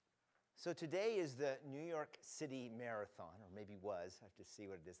So today is the New York City Marathon, or maybe was. I have to see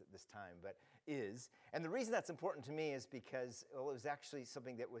what it is at this time, but is. And the reason that's important to me is because, well, it was actually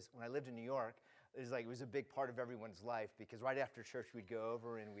something that was, when I lived in New York, it was a big part of everyone's life, because right after church we'd go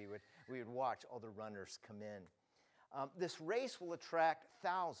over and we would watch all the runners come in. This race will attract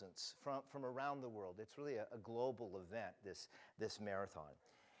thousands from around the world. It's really a global event, this marathon.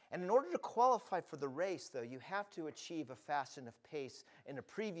 And in order to qualify for the race, though, you have to achieve a fast enough pace in a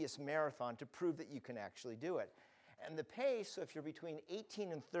previous marathon to prove that you can actually do it. And the pace, so if you're between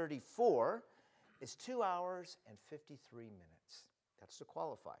 18 and 34, is 2 hours and 53 minutes. That's to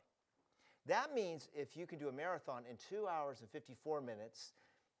qualify. That means if you can do a marathon in 2 hours and 54 minutes,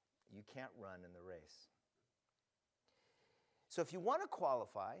 you can't run in the race. So if you want to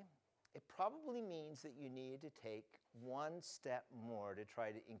qualify, it probably means that you need to take one step more to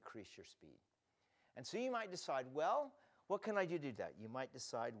try to increase your speed. And so you might decide, well, what can I do to do that? You might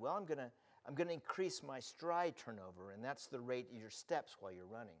decide, well, I'm going to increase my stride turnover, and that's the rate of your steps while you're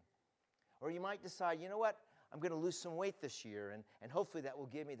running. Or you might decide, you know what? I'm going to lose some weight this year, and hopefully that will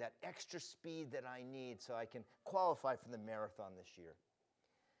give me that extra speed that I need so I can qualify for the marathon this year.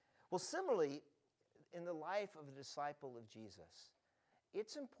 Well, similarly, in the life of a disciple of Jesus,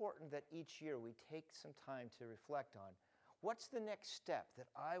 it's important that each year we take some time to reflect on what's the next step that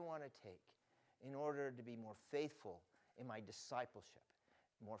I want to take in order to be more faithful in my discipleship,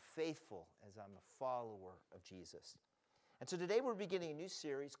 more faithful as I'm a follower of Jesus. And so today we're beginning a new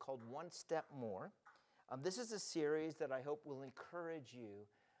series called One Step More. This is a series that I hope will encourage you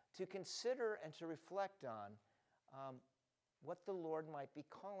to consider and to reflect on what the Lord might be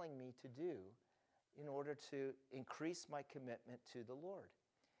calling me to do in order to increase my commitment to the Lord.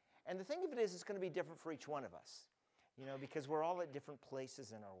 And the thing of it is, it's going to be different for each one of us, because we're all at different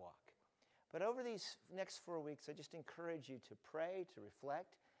places in our walk. But over these next 4 weeks, I just encourage you to pray, to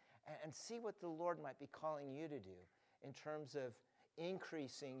reflect, and see what the Lord might be calling you to do in terms of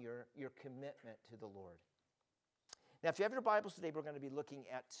increasing your commitment to the Lord. Now, if you have your Bibles today, we're going to be looking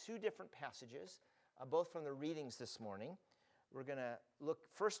at two different passages, both from the readings this morning. We're going to look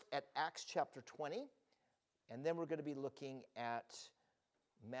first at Acts chapter 20, and then we're going to be looking at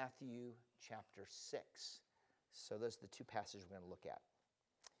Matthew chapter 6. So those are the two passages we're going to look at.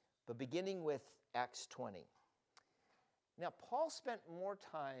 But beginning with Acts 20. Now, Paul spent more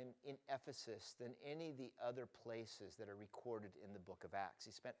time in Ephesus than any of the other places that are recorded in the book of Acts.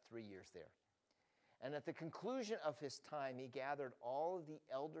 He spent 3 years there. And at the conclusion of his time, he gathered all of the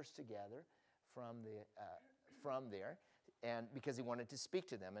elders together from there, and because he wanted to speak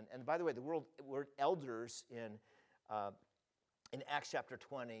to them. And by the way, the word elders in Acts chapter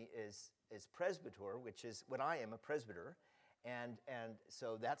 20 is presbyter, which is what I am, a presbyter. And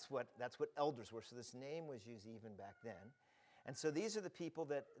so that's what elders were. So this name was used even back then. And so these are the people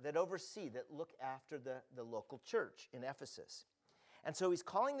that oversee, that look after the local church in Ephesus. And so he's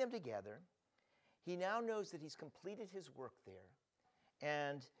calling them together. He now knows that he's completed his work there.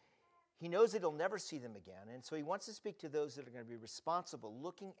 And he knows that he'll never see them again. And so he wants to speak to those that are going to be responsible,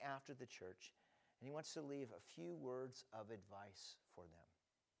 looking after the church. And he wants to leave a few words of advice for them.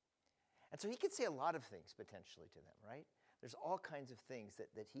 And so he could say a lot of things potentially to them, right? There's all kinds of things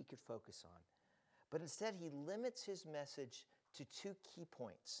that he could focus on. But instead, he limits his message to two key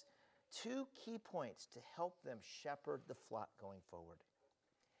points to help them shepherd the flock going forward.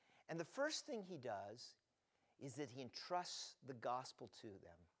 And the first thing he does is that he entrusts the gospel to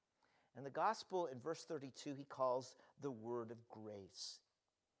them. And the gospel, in verse 32, he calls the word of grace.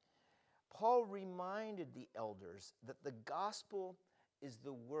 Paul reminded the elders that the gospel is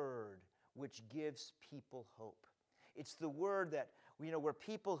the word which gives people hope. It's the word that, where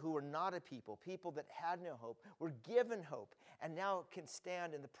people who were not a people that had no hope, were given hope, and now can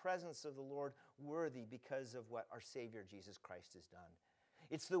stand in the presence of the Lord worthy because of what our Savior Jesus Christ has done.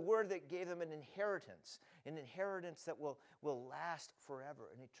 It's the word that gave them an inheritance that will last forever,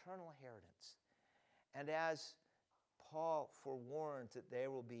 an eternal inheritance. And as Paul forewarns that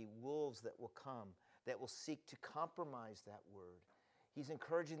there will be wolves that will come, that will seek to compromise that word, he's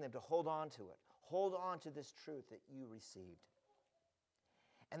encouraging them to hold on to it. Hold on to this truth that you received.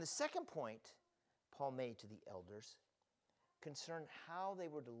 And the second point Paul made to the elders concerned how they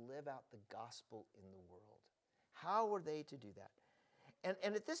were to live out the gospel in the world. How were they to do that?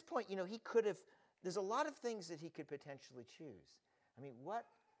 And at this point, he could have, there's a lot of things that he could potentially choose. I mean, what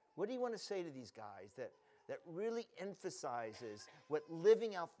do you want to say to these guys that really emphasizes what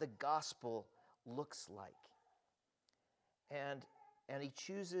living out the gospel looks like? And he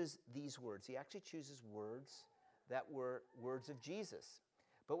chooses these words. He actually chooses words that were words of Jesus.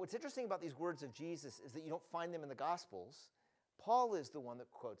 But what's interesting about these words of Jesus is that you don't find them in the Gospels, Paul is the one that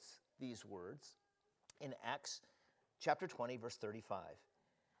quotes these words in Acts chapter 20, verse 35.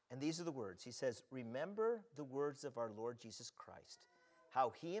 And these are the words. He says, "Remember the words of our Lord Jesus Christ, how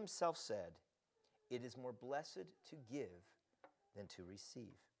he himself said, 'It is more blessed to give than to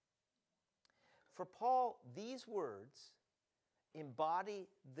receive.'" For Paul, these words embody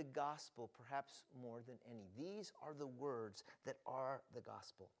the gospel perhaps more than any. These are the words that are the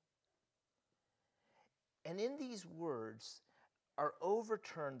gospel. And in these words are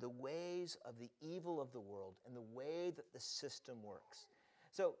overturned the ways of the evil of the world and the way that the system works.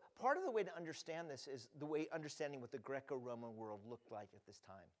 So part of the way to understand this is the way understanding what the Greco-Roman world looked like at this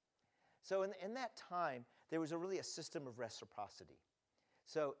time. So in that time, there was really a system of reciprocity.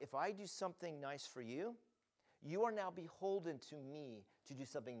 So if I do something nice for you, you are now beholden to me to do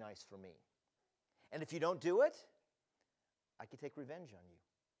something nice for me. And if you don't do it, I can take revenge on you,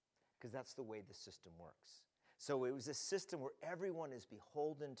 because that's the way the system works. So it was a system where everyone is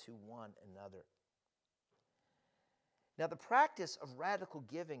beholden to one another. Now, the practice of radical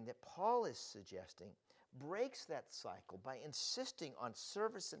giving that Paul is suggesting breaks that cycle by insisting on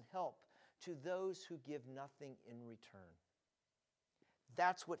service and help to those who give nothing in return.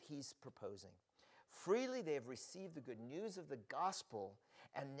 That's what he's proposing. Freely they have received the good news of the gospel,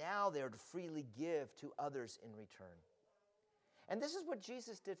 and now they are to freely give to others in return. And this is what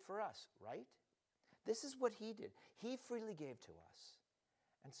Jesus did for us, right? This is what he did. He freely gave to us.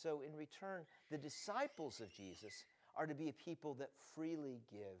 And so in return, the disciples of Jesus are to be a people that freely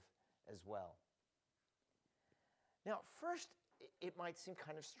give as well. Now, at first, it might seem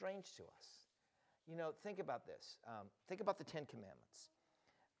kind of strange to us. Think about this. Think about the Ten Commandments.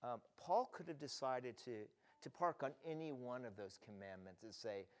 Paul could have decided to park on any one of those commandments and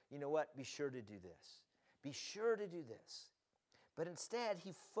say, you know what, be sure to do this. Be sure to do this. But instead,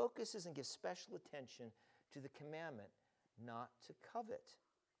 he focuses and gives special attention to the commandment not to covet.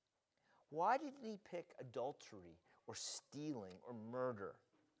 Why did he pick adultery or stealing or murder?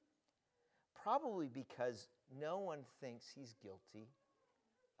 Probably because no one thinks he's guilty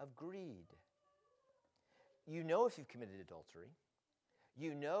of greed. You know if you've committed adultery.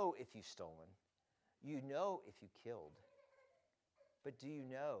 You know if you've stolen. You know if you killed. But do you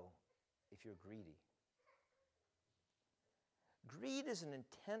know if you're greedy? Greed is an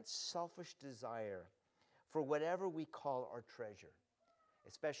intense selfish desire for whatever we call our treasure,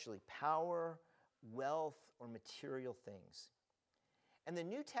 especially power, wealth, or material things. And the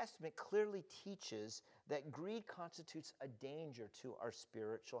New Testament clearly teaches that greed constitutes a danger to our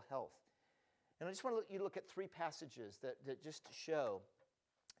spiritual health. And I just want you to look at three passages that just show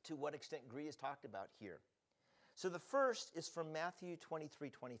to what extent greed is talked about here. So the first is from Matthew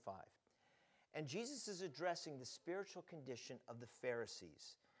 23:25. And Jesus is addressing the spiritual condition of the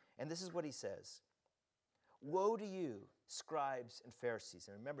Pharisees. And this is what he says. "Woe to you, scribes and Pharisees."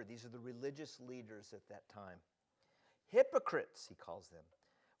 And remember, these are the religious leaders at that time. "Hypocrites," he calls them,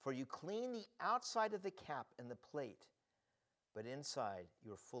 "for you clean the outside of the cap and the plate, but inside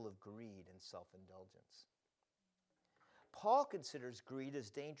you are full of greed and self-indulgence." Paul considers greed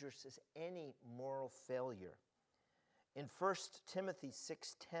as dangerous as any moral failure. In 1 Timothy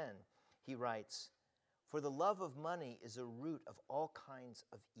 6:10, he writes, "For the love of money is a root of all kinds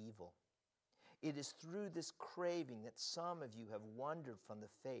of evil. It is through this craving that some of you have wandered from the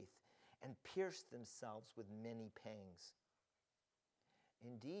faith and pierced themselves with many pangs."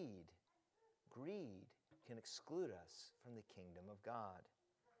 Indeed, greed can exclude us from the kingdom of God.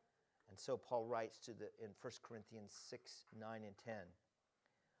 And so Paul writes in 1 Corinthians 6:9 and 10,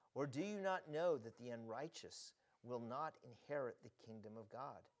 "Or do you not know that the unrighteous will not inherit the kingdom of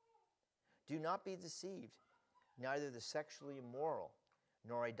God? Do not be deceived. Neither the sexually immoral,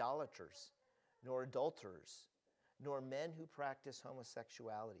 nor idolaters, nor adulterers, nor men who practice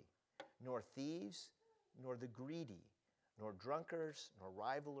homosexuality, nor thieves, nor the greedy, nor drunkards, nor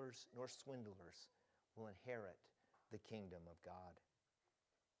rivalers, nor swindlers will inherit the kingdom of God."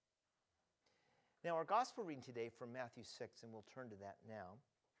 Now, our gospel reading today from Matthew 6, and we'll turn to that now.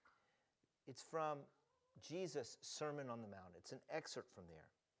 It's from Jesus' Sermon on the Mount. It's an excerpt from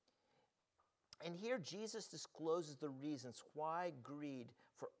there. And here Jesus discloses the reasons why greed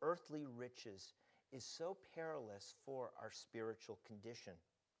for earthly riches is so perilous for our spiritual condition.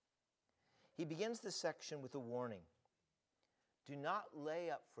 He begins this section with a warning. "Do not lay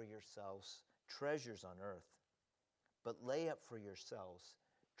up for yourselves treasures on earth, but lay up for yourselves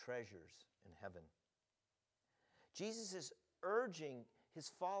treasures in heaven." Jesus is urging his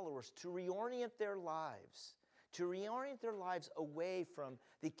followers to reorient their lives away from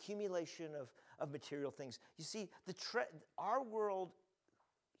the accumulation of material things. You see, our world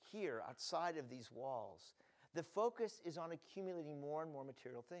here outside of these walls, The focus is on accumulating more and more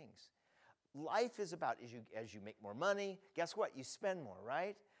material things. Life is about, as you make more money, guess what? You spend more,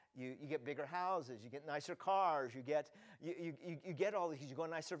 right? You get bigger houses, you get nicer cars, you get all these, you go on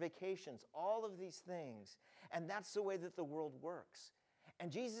nicer vacations, all of these things. And that's the way that the world works.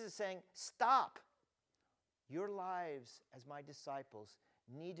 And Jesus is saying, stop. Your lives as my disciples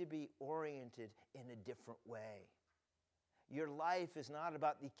need to be oriented in a different way. Your life is not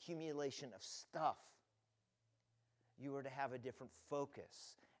about the accumulation of stuff. You are to have a different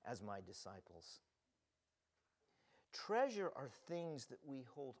focus as my disciples. Treasure are things that we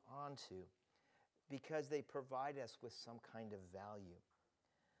hold on to because they provide us with some kind of value.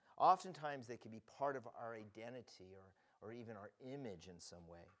 Oftentimes they can be part of our identity or even our image in some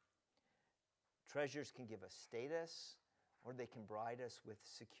way. Treasures can give us status or they can provide us with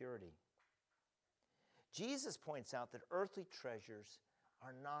security. Jesus points out that earthly treasures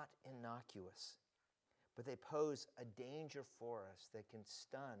are not innocuous, but they pose a danger for us that can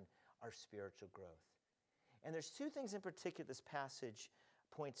stun our spiritual growth. And there's two things in particular this passage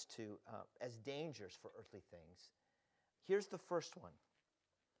points to as dangers for earthly things. Here's the first one.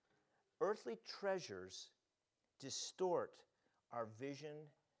 Earthly treasures distort our vision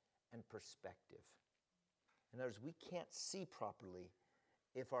and perspective. In other words, we can't see properly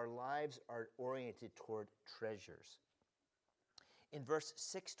if our lives are oriented toward treasures. In verse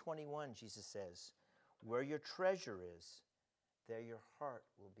 6:21, Jesus says, "Where your treasure is, there your heart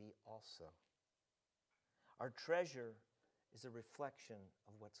will be also." Our treasure is a reflection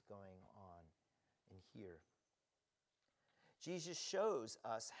of what's going on in here. Jesus shows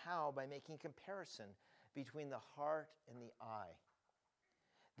us how by making comparison between the heart and the eye.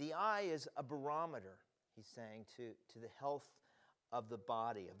 The eye is a barometer, he's saying, to the health of the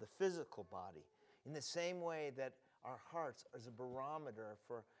body, of the physical body, in the same way that our hearts is a barometer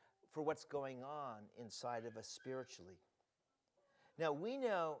for what's going on inside of us spiritually. Now, we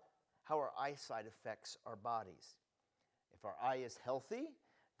know how our eyesight affects our bodies. If our eye is healthy,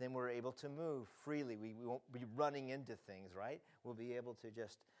 then we're able to move freely. We won't be running into things, right? We'll be able to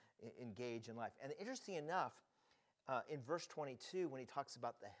just engage in life. And interesting enough, in verse 22, when he talks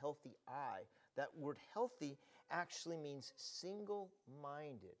about the healthy eye, that word healthy actually means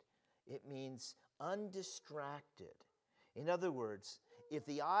single-minded. It means undistracted. In other words, if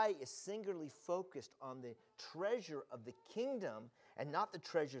the eye is singularly focused on the treasure of the kingdom and not the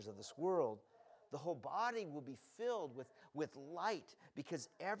treasures of this world, the whole body will be filled with light because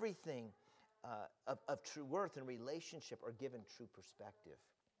everything of true worth and relationship are given true perspective.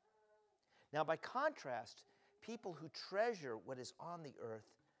 Now, by contrast, people who treasure what is on the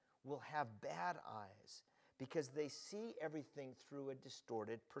earth will have bad eyes because they see everything through a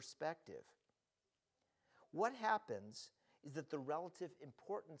distorted perspective. What happens is that the relative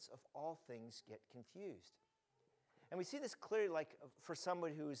importance of all things get confused. And we see this clearly, like for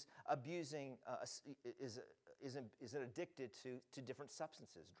someone who is abusing, is addicted to different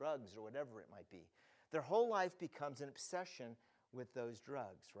substances, drugs or whatever it might be. Their whole life becomes an obsession with those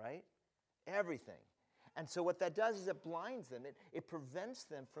drugs, right? Everything. And so what that does is it blinds them. It prevents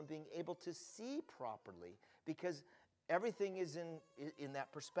them from being able to see properly because everything is in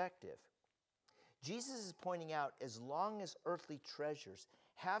that perspective. Jesus is pointing out, as long as earthly treasures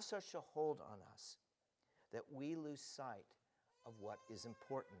have such a hold on us, that we lose sight of what is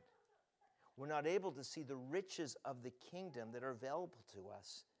important. We're not able to see the riches of the kingdom that are available to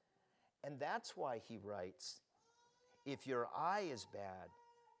us. And that's why he writes, if your eye is bad,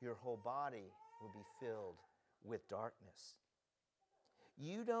 your whole body will be filled with darkness.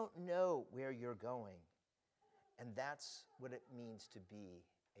 You don't know where you're going, and that's what it means to be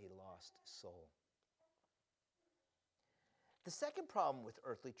a lost soul. The second problem with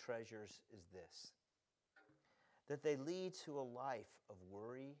earthly treasures is this, that they lead to a life of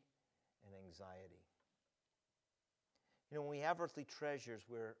worry and anxiety. You know, when we have earthly treasures,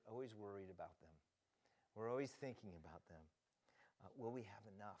 we're always worried about them. We're always thinking about them. Will we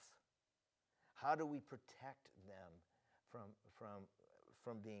have enough? How do we protect them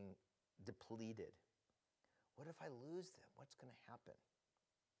from being depleted? What if I lose them? What's going to happen?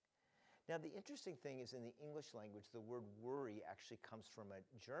 Now, the interesting thing is in the English language, the word worry actually comes from a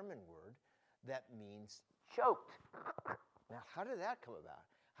German word that means choked. Now, how did that come about?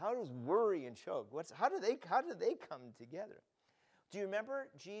 How does worry and choke? How do they come together? Do you remember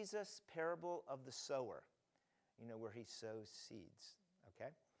Jesus' parable of the sower? You know, where he sows seeds,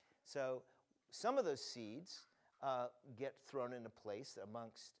 okay? So some of those seeds get thrown into place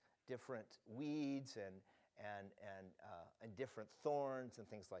amongst different weeds and different thorns and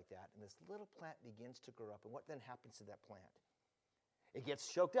things like that. And this little plant begins to grow up. And what then happens to that plant? It gets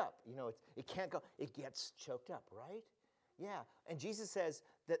choked up. It can't go. It gets choked up, right? Yeah. And Jesus says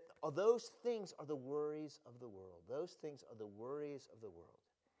that those things are the worries of the world. Those things are the worries of the world.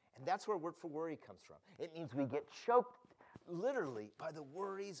 And that's where word for worry comes from. It means we get choked literally by the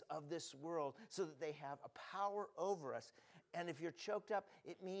worries of this world so that they have a power over us. And if you're choked up,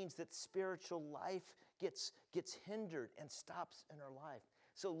 it means that spiritual life gets hindered and stops in our life.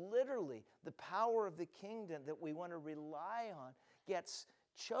 So literally, the power of the kingdom that we want to rely on gets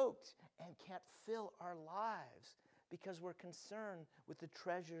choked and can't fill our lives because we're concerned with the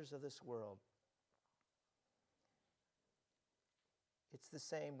treasures of this world. It's the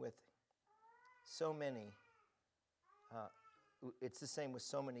same with so many. It's the same with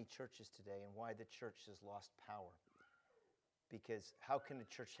so many churches today, and why the church has lost power. Because how can a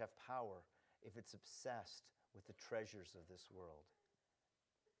church have power if it's obsessed with the treasures of this world?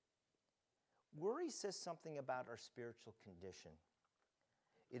 Worry says something about our spiritual condition.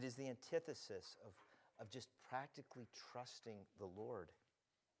 It is the antithesis of just practically trusting the Lord.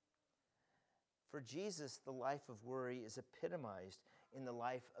 For Jesus, the life of worry is epitomized in the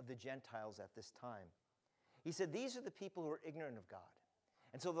life of the Gentiles at this time. He said, these are the people who are ignorant of God.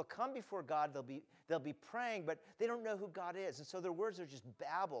 And so they'll come before God, they'll be praying, but they don't know who God is. And so their words are just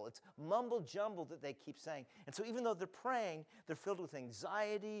babble. It's mumble jumble that they keep saying. And so even though they're praying, they're filled with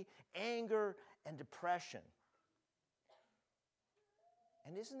anxiety, anger, and depression.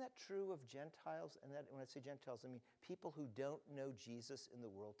 And isn't that true of Gentiles? And that, when I say Gentiles, I mean people who don't know Jesus in the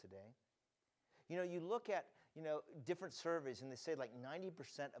world today. You look at, different surveys, and they say like 90%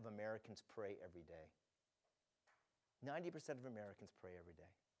 of Americans pray every day. 90% of Americans pray every day.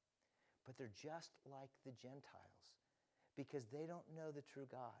 But they're just like the Gentiles because they don't know the true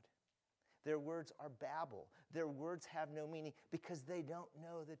God. Their words are babble. Their words have no meaning because they don't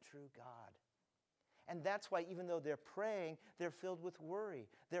know the true God. And that's why even though they're praying, they're filled with worry.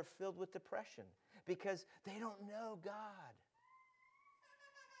 They're filled with depression because they don't know God.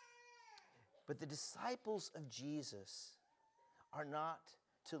 But the disciples of Jesus are not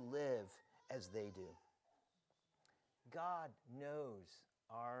to live as they do. God knows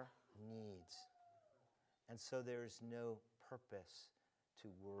our needs, and so there is no purpose to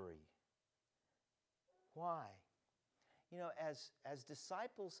worry. Why? As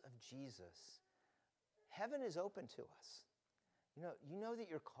disciples of Jesus, heaven is open to us. You know that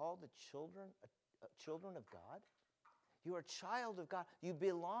you're called the children of God? You are a child of God. You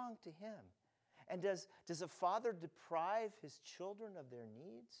belong to Him. And does a father deprive his children of their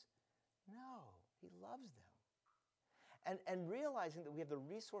needs? No, he loves them. And realizing that we have the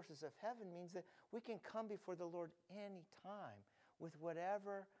resources of heaven means that we can come before the Lord any time with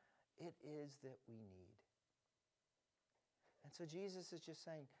whatever it is that we need. And so Jesus is just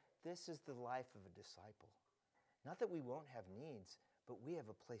saying, this is the life of a disciple. Not that we won't have needs, but we have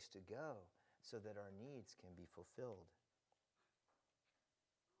a place to go so that our needs can be fulfilled.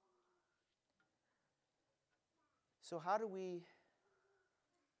 So how do we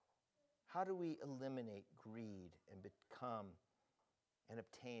eliminate greed and become and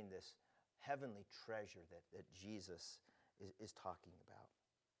obtain this heavenly treasure that Jesus is talking about?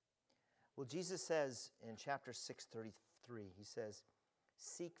 Well, Jesus says in chapter 6:33, he says,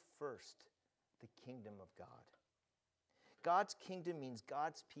 seek first the kingdom of God. God's kingdom means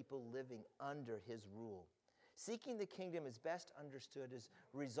God's people living under His rule. Seeking the kingdom is best understood as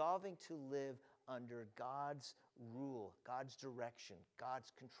resolving to live under God's rule, God's direction,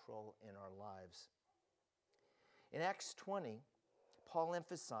 God's control in our lives. In Acts 20, Paul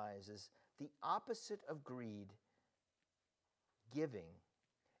emphasizes the opposite of greed, giving,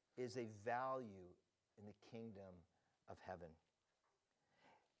 is a value in the kingdom of heaven.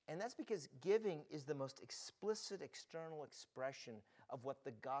 And that's because giving is the most explicit external expression of what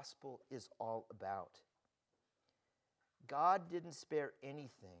the gospel is all about. God didn't spare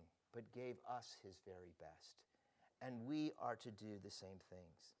anything, but gave us His very best. And we are to do the same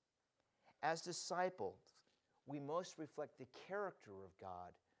things. As disciples, we most reflect the character of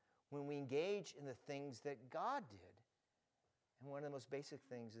God when we engage in the things that God did. And one of the most basic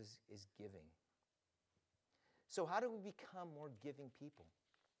things is giving. So how do we become more giving people?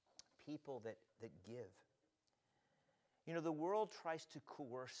 People that give. The world tries to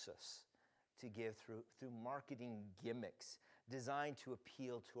coerce us to give through marketing gimmicks designed to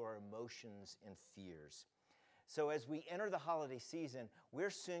appeal to our emotions and fears. So as we enter the holiday season,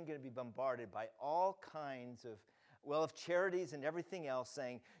 we're soon going to be bombarded by all kinds of charities and everything else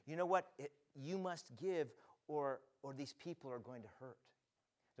saying, you know what, you must give or these people are going to hurt.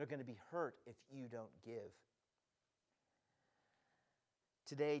 They're going to be hurt if you don't give.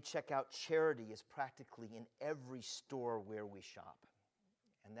 Today, checkout charity is practically in every store where we shop.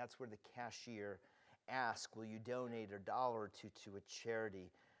 And that's where the cashier asks, will you donate a dollar or two to a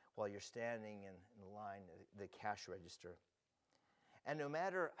charity while you're standing in the line, the cash register. And no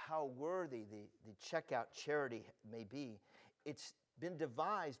matter how worthy the checkout charity may be, it's been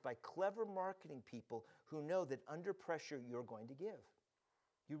devised by clever marketing people who know that under pressure you're going to give.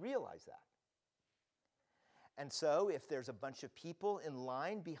 You realize that. And so if there's a bunch of people in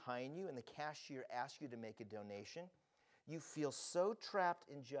line behind you and the cashier asks you to make a donation, you feel so trapped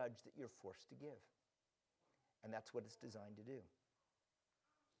and judged that you're forced to give. And that's what it's designed to do.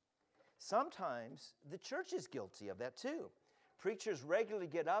 Sometimes the church is guilty of that too. Preachers regularly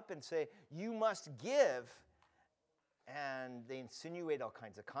get up and say, you must give, and they insinuate all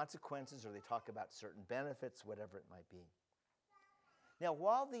kinds of consequences, or they talk about certain benefits, whatever it might be. Now,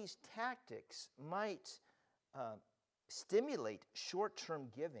 while these tactics might stimulate short-term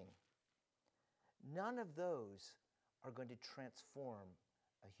giving, none of those are going to transform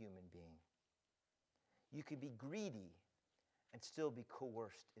a human being. You can be greedy and still be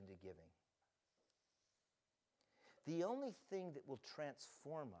coerced into giving. The only thing that will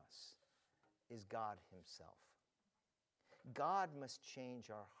transform us is God himself. God must change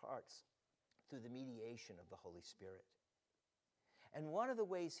our hearts through the mediation of the Holy Spirit. And one of the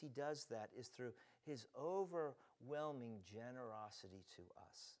ways he does that is through his overwhelming generosity to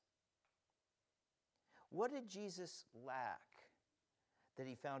us. What did Jesus lack that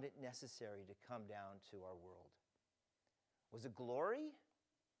he found it necessary to come down to our world? Was it glory?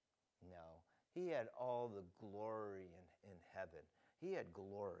 No. He had all the glory in heaven. He had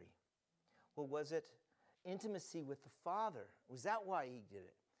glory. Well, was it intimacy with the Father? Was that why he did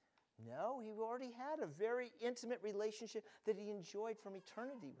it? No, he already had a very intimate relationship that he enjoyed from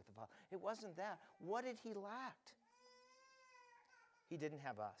eternity with the Father. It wasn't that. What did he lack? He didn't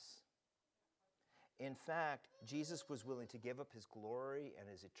have us. In fact, Jesus was willing to give up his glory and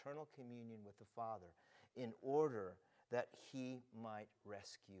his eternal communion with the Father in order that he might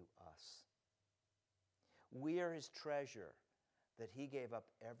rescue us. We are his treasure, that he gave up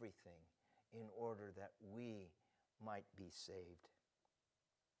everything in order that we might be saved.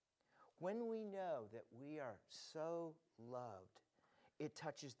 When we know that we are so loved, it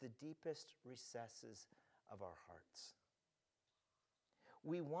touches the deepest recesses of our hearts.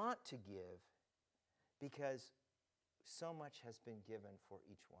 We want to give because so much has been given for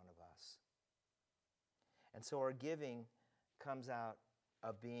each one of us. And so our giving comes out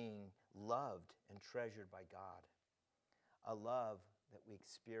of being loved and treasured by God, a love that we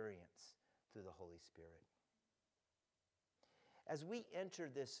experience through the Holy Spirit. As we enter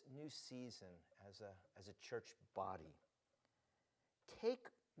this new season as a church body, take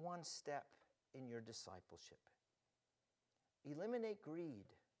one step in your discipleship. Eliminate greed.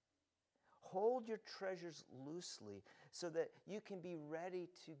 Hold your treasures loosely so that you can be ready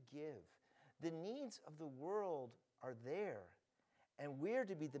to give. The needs of the world are there, and we're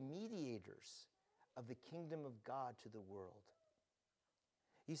to be the mediators of the kingdom of God to the world.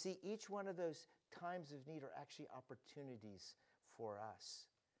 You see, each one of those times of need are actually opportunities for us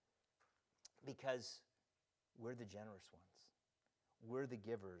because we're the generous ones. We're the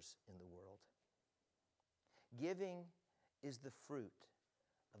givers in the world. Giving is the fruit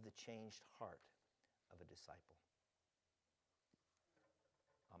of the changed heart of a disciple.